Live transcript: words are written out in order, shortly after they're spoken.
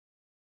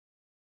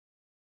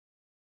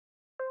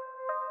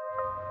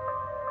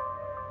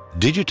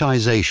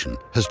Digitization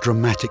has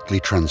dramatically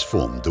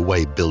transformed the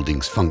way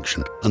buildings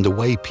function and the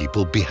way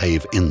people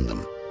behave in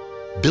them.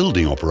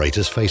 Building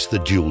operators face the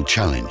dual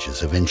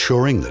challenges of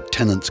ensuring that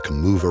tenants can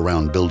move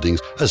around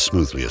buildings as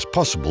smoothly as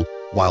possible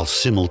while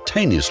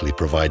simultaneously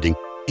providing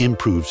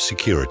improved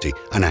security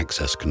and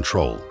access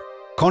control.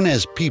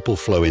 KONE's People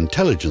Flow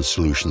Intelligence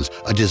solutions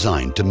are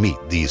designed to meet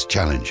these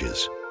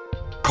challenges.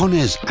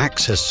 KONE's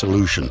Access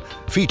solution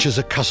features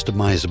a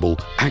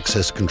customizable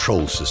access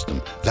control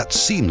system that's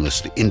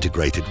seamlessly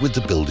integrated with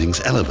the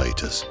building's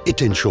elevators.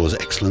 It ensures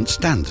excellent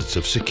standards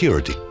of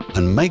security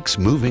and makes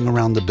moving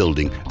around the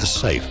building as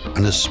safe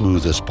and as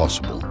smooth as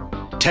possible.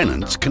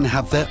 Tenants can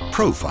have their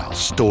profiles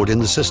stored in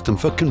the system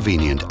for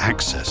convenient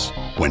access.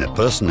 When a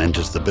person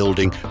enters the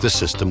building, the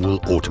system will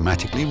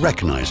automatically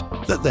recognize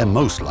that they're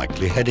most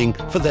likely heading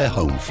for their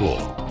home floor.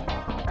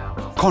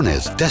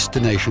 KONE's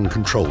destination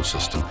control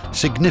system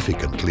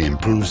significantly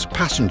improves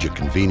passenger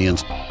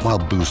convenience while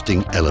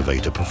boosting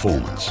elevator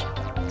performance.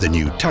 The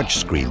new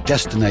touchscreen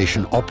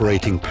destination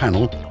operating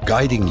panel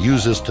guiding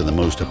users to the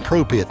most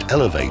appropriate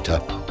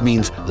elevator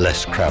means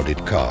less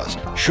crowded cars,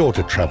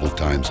 shorter travel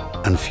times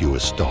and fewer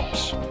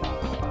stops.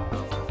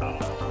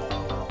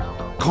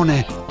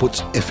 KONE puts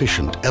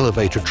efficient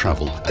elevator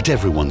travel at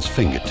everyone's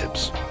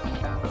fingertips.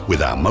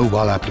 With our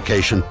mobile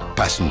application,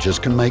 passengers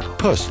can make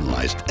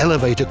personalized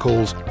elevator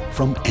calls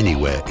from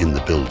anywhere in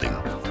the building.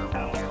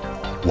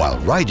 While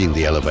riding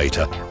the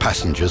elevator,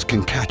 passengers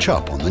can catch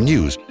up on the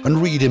news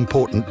and read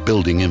important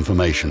building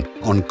information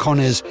on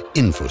KONE's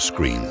info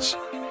screens.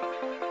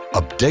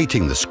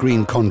 Updating the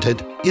screen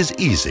content is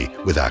easy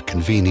with our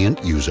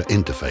convenient user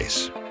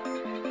interface.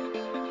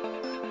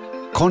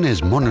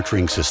 KONE's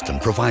monitoring system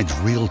provides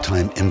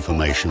real-time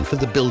information for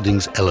the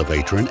building's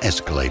elevator and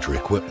escalator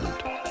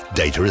equipment.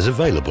 Data is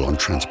available on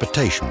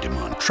transportation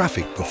demand,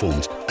 traffic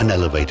performance and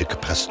elevator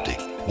capacity,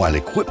 while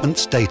equipment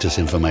status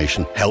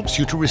information helps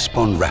you to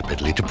respond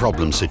rapidly to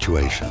problem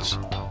situations.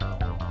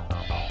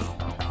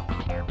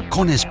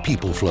 KONE's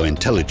People Flow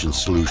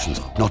Intelligence solutions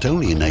not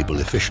only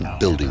enable efficient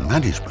building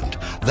management,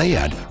 they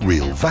add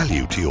real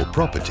value to your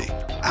property.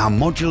 Our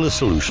modular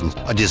solutions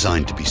are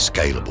designed to be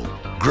scalable,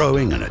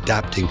 growing and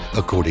adapting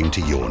according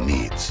to your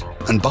needs.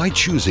 And by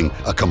choosing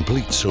a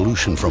complete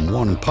solution from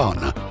one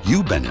partner,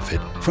 you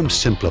benefit from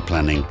simpler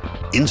planning,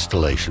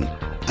 installation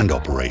and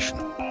operation.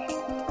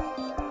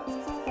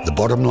 The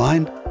bottom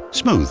line?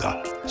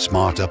 Smoother,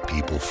 smarter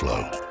people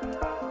flow.